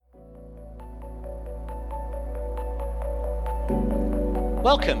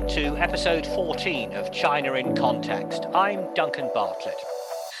Welcome to episode 14 of China in Context. I'm Duncan Bartlett.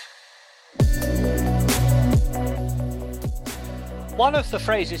 One of the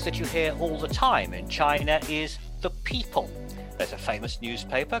phrases that you hear all the time in China is the people. There's a famous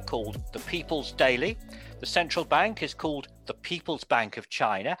newspaper called the People's Daily. The central bank is called the People's Bank of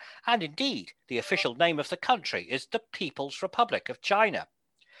China. And indeed, the official name of the country is the People's Republic of China.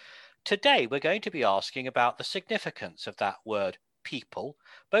 Today, we're going to be asking about the significance of that word people,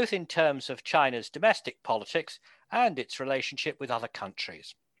 both in terms of China's domestic politics and its relationship with other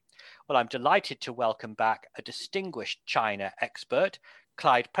countries. Well, I'm delighted to welcome back a distinguished China expert,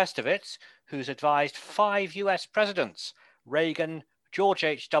 Clyde Prestowitz, who's advised 5 US presidents, Reagan, George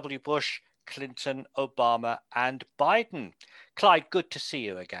H.W. Bush, Clinton, Obama, and Biden. Clyde, good to see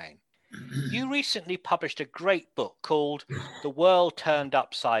you again. You recently published a great book called The World Turned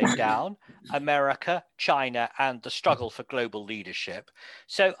Upside Down, America, China, and the Struggle for Global Leadership.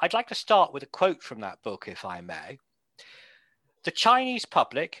 So I'd like to start with a quote from that book, if I may. The Chinese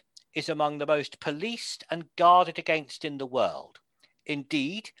public is among the most policed and guarded against in the world.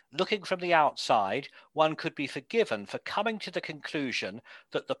 Indeed, looking from the outside, one could be forgiven for coming to the conclusion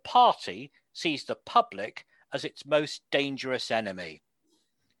that the party sees the public as its most dangerous enemy.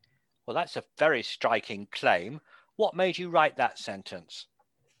 Well, that's a very striking claim. What made you write that sentence?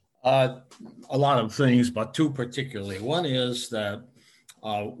 A lot of things, but two particularly. One is that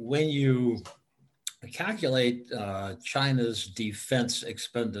when you calculate China's defense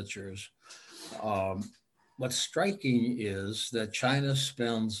expenditures, what's striking is that China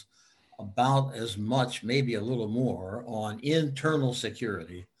spends about as much, maybe a little more, on internal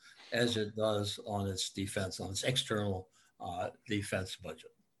security as it does on its defense, on its external defense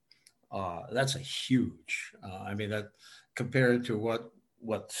budget. That's a huge. That compared to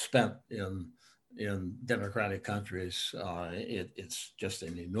what's spent in democratic countries, it's just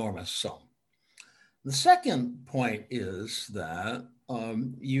an enormous sum. The second point is that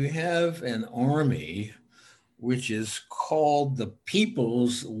you have an army which is called the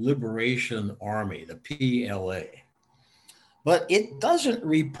People's Liberation Army, the PLA, but it doesn't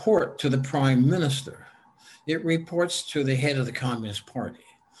report to the prime minister. It reports to the head of the Communist Party.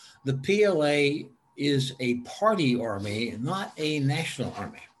 The PLA is a party army, not a national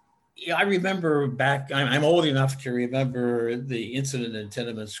army. I remember back, I'm old enough to remember the incident in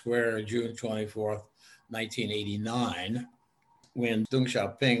Tiananmen Square, June 24th, 1989, when Deng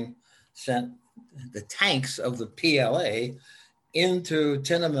Xiaoping sent the tanks of the PLA into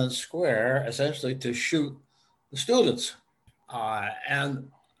Tiananmen Square, essentially to shoot the students. And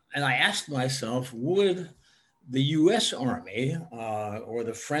I asked myself, would the US Army or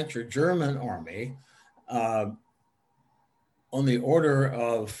the French or German Army, on the order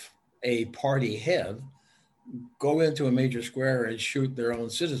of a party head, go into a major square and shoot their own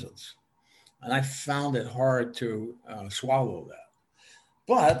citizens? And I found it hard to swallow that.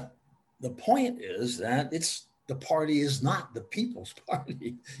 But the point is that the party is not the People's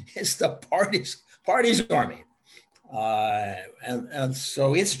Party. It's the party's army. And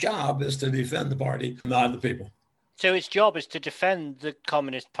so its job is to defend the party, not the people. So its job is to defend the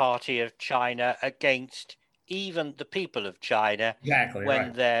Communist Party of China against even the people of China. Exactly,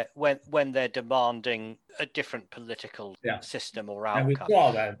 when right. when they're demanding a different political system or outcome. And we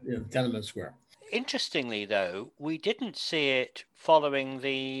saw that in Tiananmen Square. Interestingly, though, we didn't see it following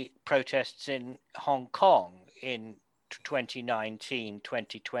the protests in Hong Kong in 2019,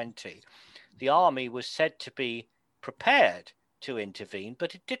 2020. The army was said to be prepared to intervene,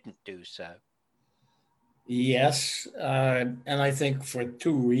 but it didn't do so. Yes, and I think for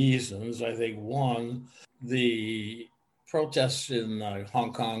two reasons. I think one, the protests in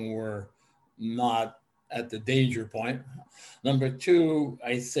Hong Kong were not at the danger point. Number two,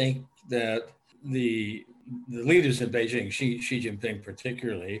 I think that the leaders in Beijing, Xi Jinping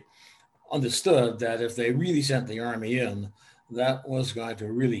particularly, understood that if they really sent the army in, that was going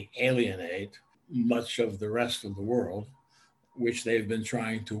to really alienate much of the rest of the world, which they've been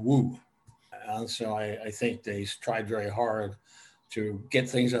trying to woo. And so I think they tried very hard to get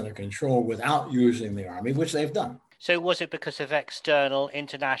things under control without using the army, which they've done. So was it because of external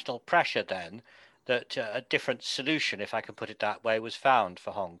international pressure then that a different solution, if I can put it that way, was found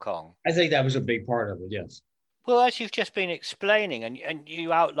for Hong Kong? I think that was a big part of it, yes. Well, as you've just been explaining, and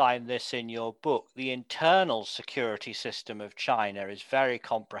you outline this in your book, the internal security system of China is very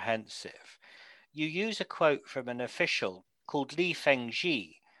comprehensive. You use a quote from an official called Li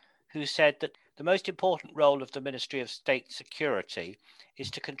Fengzhi, who said that the most important role of the Ministry of State Security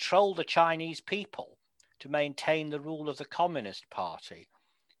is to control the Chinese people, to maintain the rule of the Communist Party.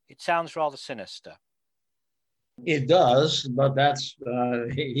 It sounds rather sinister. It does, but that's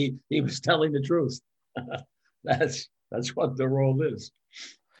he was telling the truth. That's what the role is.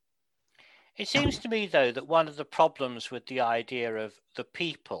 It seems to me, though, that one of the problems with the idea of the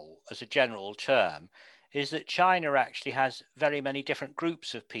people as a general term is that China actually has very many different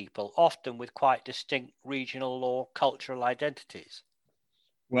groups of people, often with quite distinct regional or cultural identities.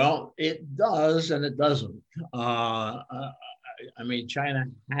 Well, it does and it doesn't. I mean, China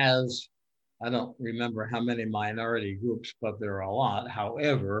has, I don't remember how many minority groups, but there are a lot.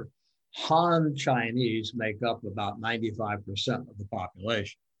 However, Han Chinese make up about 95% of the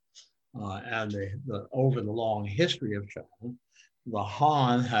population. And over the long history of China, the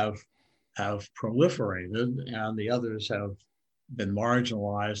Han have proliferated and the others have been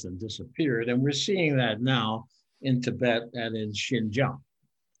marginalized and disappeared. And we're seeing that now in Tibet and in Xinjiang.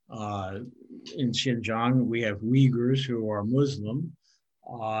 Uh, in Xinjiang, we have Uyghurs who are Muslim,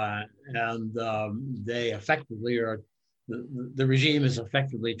 and they effectively are, the regime is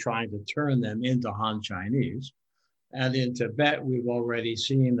effectively trying to turn them into Han Chinese. And in Tibet, we've already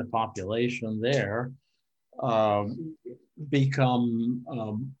seen the population there um, become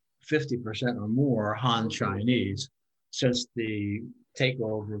 50% or more Han Chinese since the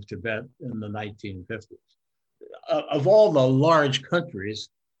takeover of Tibet in the 1950s. Of all the large countries,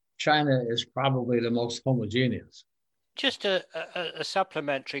 China is probably the most homogeneous. Just a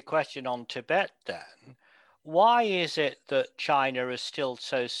supplementary question on Tibet then. Why is it that China is still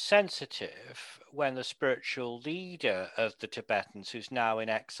so sensitive when the spiritual leader of the Tibetans, who's now in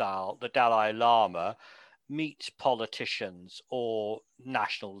exile, the Dalai Lama, meets politicians or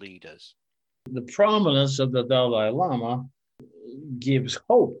national leaders? The prominence of the Dalai Lama gives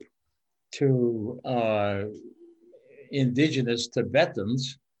hope to indigenous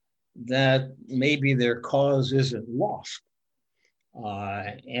Tibetans that maybe their cause isn't lost.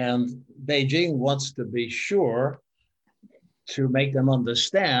 And Beijing wants to be sure to make them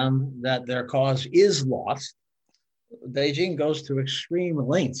understand that their cause is lost. Beijing goes to extreme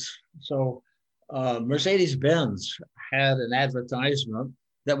lengths. So Mercedes-Benz had an advertisement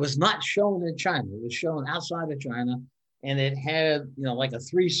that was not shown in China. It was shown outside of China, and it had, like a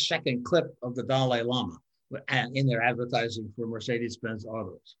 3-second clip of the Dalai Lama in their advertising for Mercedes-Benz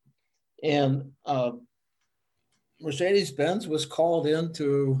autos. And Mercedes-Benz was called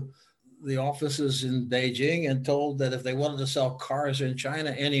into the offices in Beijing and told that if they wanted to sell cars in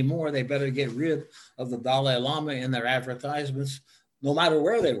China anymore, they better get rid of the Dalai Lama in their advertisements, no matter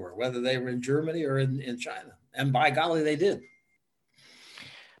where they were, whether they were in Germany or in China. And by golly, they did.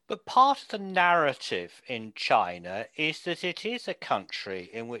 But part of the narrative in China is that it is a country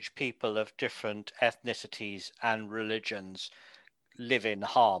in which people of different ethnicities and religions live in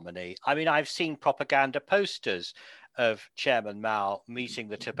harmony. I mean, I've seen propaganda posters of Chairman Mao meeting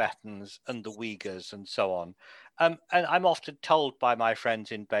the Tibetans and the Uyghurs and so on. And I'm often told by my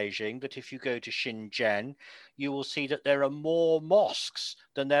friends in Beijing that if you go to Shenzhen, you will see that there are more mosques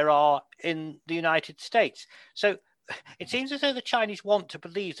than there are in the United States. So it seems as though the Chinese want to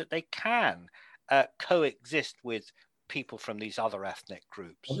believe that they can coexist with people from these other ethnic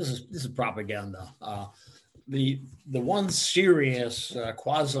groups. Well, this is propaganda. The one serious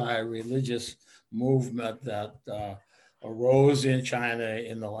quasi-religious movement that arose in China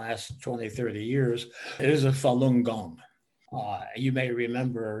in the last 20, 30 years is a Falun Gong. You may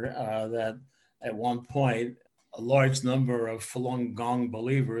remember that at one point, a large number of Falun Gong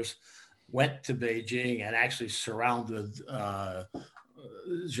believers went to Beijing and actually surrounded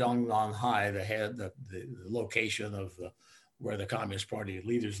Zhongnanhai, the location of where the Communist Party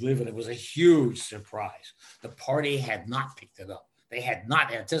leaders live, and it was a huge surprise. The party had not picked it up. They had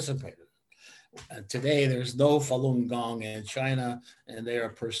not anticipated it. Today, there's no Falun Gong in China, and they are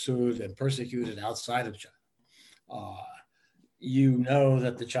pursued and persecuted outside of China. You know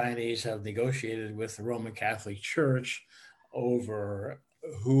that the Chinese have negotiated with the Roman Catholic Church over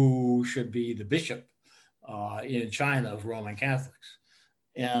who should be the bishop in China of Roman Catholics.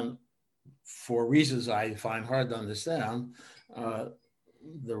 And for reasons I find hard to understand,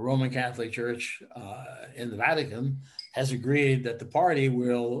 the Roman Catholic Church in the Vatican has agreed that the party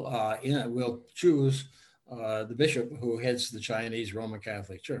will choose the bishop who heads the Chinese Roman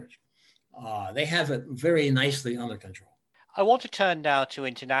Catholic Church. They have it very nicely under control. I want to turn now to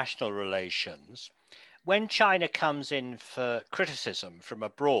international relations. When China comes in for criticism from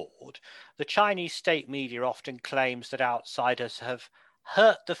abroad, the Chinese state media often claims that outsiders have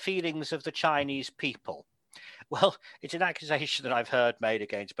hurt the feelings of the Chinese people. Well, it's an accusation that I've heard made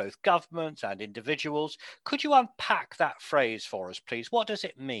against both governments and individuals. Could you unpack that phrase for us, please? What does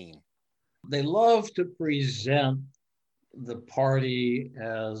it mean? They love to present the party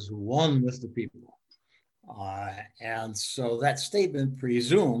as one with the people. And so that statement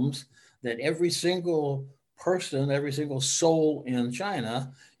presumes that every single person, every single soul in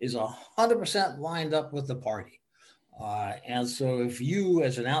China is 100% lined up with the party. And so if you,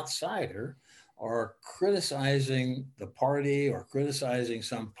 as an outsider, are criticizing the party or criticizing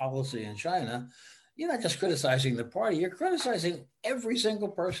some policy in China, you're not just criticizing the party, you're criticizing every single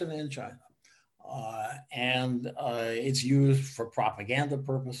person in China. And it's used for propaganda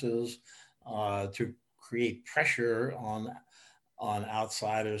purposes to create pressure on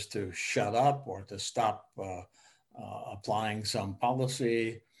outsiders to shut up or to stop applying some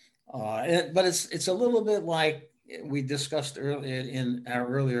policy. But it's a little bit like we discussed earlier in our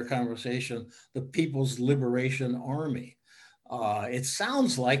earlier conversation, the People's Liberation Army. It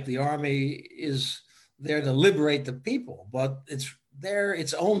sounds like the army is there to liberate the people, but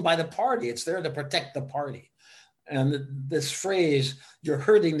it's owned by the party. It's there to protect the party. And this phrase, you're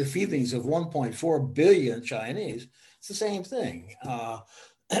hurting the feelings of 1.4 billion Chinese, it's the same thing.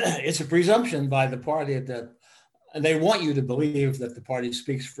 It's a presumption by the party that, and they want you to believe that the party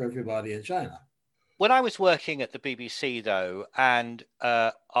speaks for everybody in China. When I was working at the BBC, though, and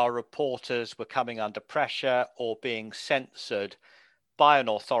our reporters were coming under pressure or being censored by an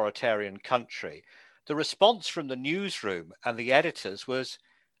authoritarian country, the response from the newsroom and the editors was,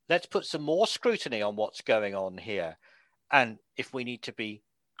 let's put some more scrutiny on what's going on here. And if we need to be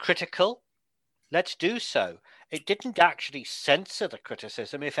critical, let's do so. It didn't actually censor the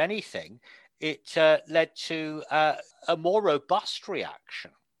criticism. If anything, it led to a more robust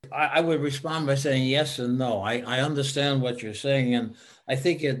reaction. I would respond by saying yes and no. I understand what you're saying, and I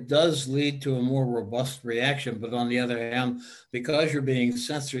think it does lead to a more robust reaction. But on the other hand, because you're being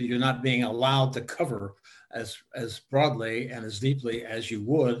censored, you're not being allowed to cover as broadly and as deeply as you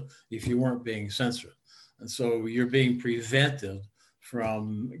would if you weren't being censored. And so you're being prevented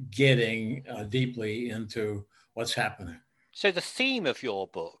from getting deeply into what's happening. So the theme of your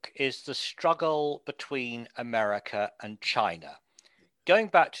book is the struggle between America and China. Going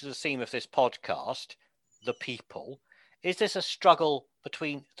back to the theme of this podcast, the people, is this a struggle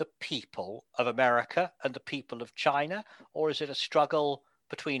between the people of America and the people of China, or is it a struggle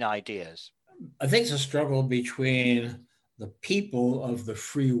between ideas? I think it's a struggle between the people of the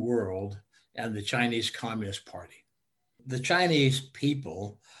free world and the Chinese Communist Party. The Chinese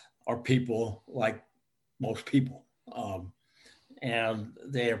people are people like most people, and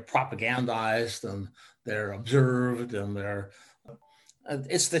they're propagandized and they're observed and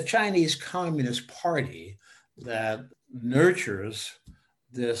it's the Chinese Communist Party that nurtures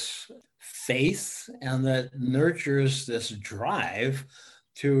this faith and that nurtures this drive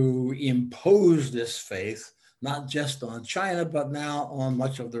to impose this faith, not just on China, but now on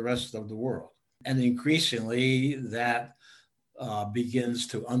much of the rest of the world. And increasingly, that begins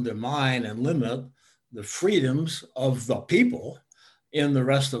to undermine and limit the freedoms of the people in the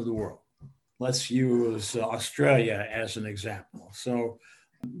rest of the world. Let's use Australia as an example. So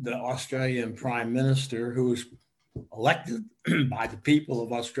the Australian Prime Minister, who was elected by the people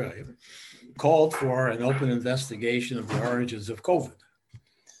of Australia, called for an open investigation of the origins of COVID.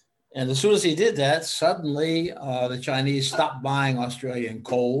 And as soon as he did that, suddenly the Chinese stopped buying Australian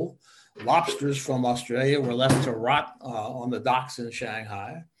coal. Lobsters from Australia were left to rot on the docks in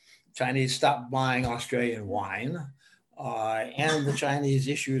Shanghai. Chinese stopped buying Australian wine. And the Chinese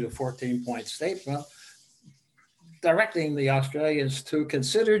issued a 14-point statement directing the Australians to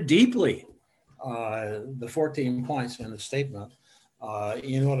consider deeply the 14 points in the statement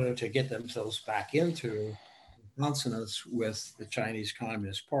in order to get themselves back into consonance with the Chinese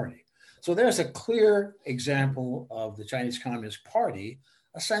Communist Party. So there's a clear example of the Chinese Communist Party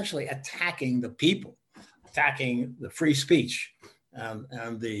essentially attacking the people, attacking the free speech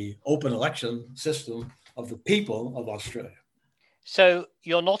and the open election system of the people of Australia. So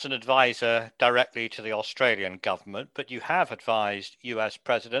you're not an advisor directly to the Australian government, but you have advised US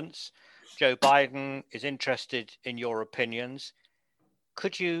presidents. Joe Biden is interested in your opinions.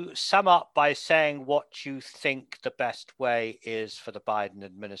 Could you sum up by saying what you think the best way is for the Biden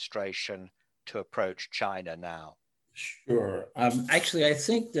administration to approach China now? Sure. Actually, I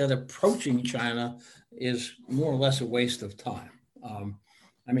think that approaching China is more or less a waste of time.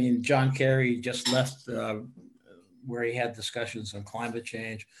 I mean, John Kerry just left where he had discussions on climate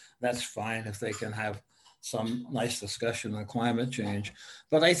change. That's fine if they can have some nice discussion on climate change.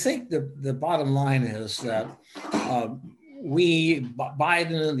 But I think the bottom line is that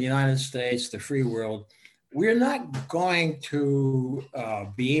Biden in the United States, the free world, we're not going to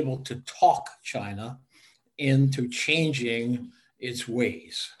be able to talk China into changing its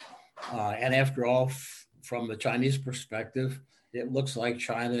ways. And after all, from the Chinese perspective, it looks like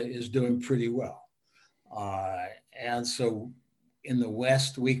China is doing pretty well. And so in the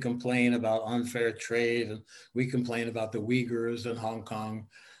West, we complain about unfair trade, and we complain about the Uyghurs in Hong Kong.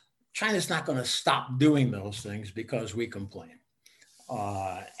 China's not going to stop doing those things because we complain.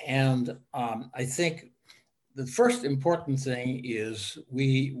 I think the first important thing is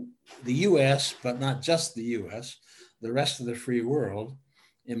the US, but not just the US, the rest of the free world,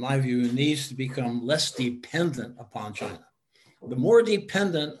 in my view, needs to become less dependent upon China. The more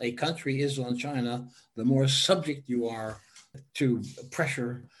dependent a country is on China, the more subject you are to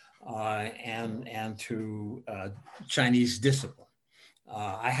pressure and to Chinese discipline.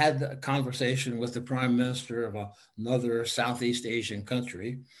 I had a conversation with the prime minister of another Southeast Asian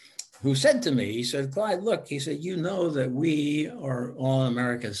country who said to me, he said, Clyde, look, he said, you know that we are on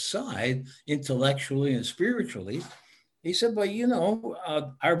America's side intellectually and spiritually. He said, but you know,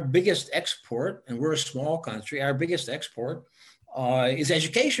 our biggest export, and we're a small country, our biggest export is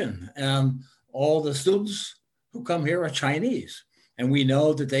education. And all the students who come here are Chinese. And we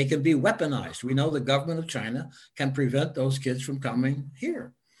know that they can be weaponized. We know the government of China can prevent those kids from coming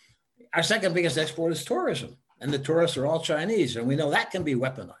here. Our second biggest export is tourism. And the tourists are all Chinese. And we know that can be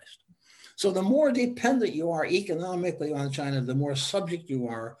weaponized. So the more dependent you are economically on China, the more subject you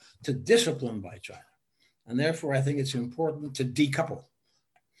are to discipline by China. And therefore, I think it's important to decouple.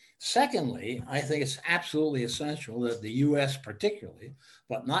 Secondly, I think it's absolutely essential that the US particularly,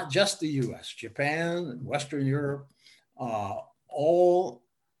 but not just the US, Japan, Western Europe, all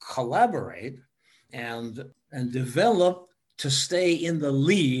collaborate and develop to stay in the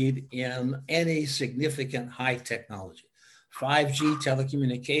lead in any significant high technology. 5G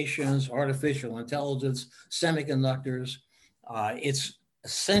telecommunications, artificial intelligence, semiconductors. It's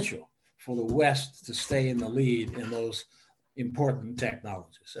essential for the West to stay in the lead in those important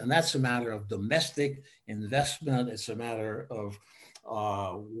technologies. And that's a matter of domestic investment. It's a matter of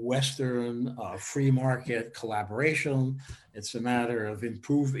Western free market collaboration. It's a matter of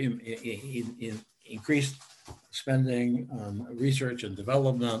increased spending on research and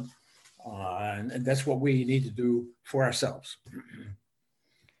development. And that's what we need to do for ourselves.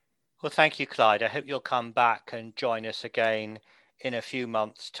 Well, thank you, Clyde. I hope you'll come back and join us again in a few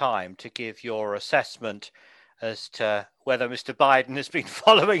months' time to give your assessment as to whether Mr. Biden has been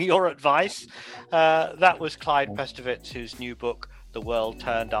following your advice. That was Clyde Prestowitz, whose new book, The World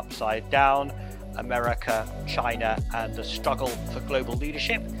Turned Upside Down, America, China, and the Struggle for Global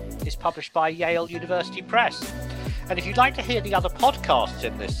Leadership, is published by Yale University Press. And if you'd like to hear the other podcasts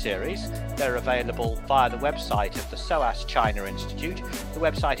in this series, they're available via the website of the SOAS China Institute. The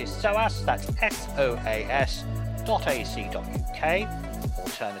website is SOAS, that's SOAS.ac.uk.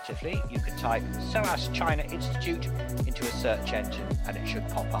 Alternatively, you can type SOAS China Institute into a search engine and it should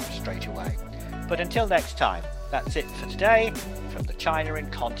pop up straight away. But until next time, that's it for today from the China in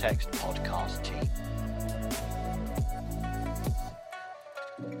Context podcast team.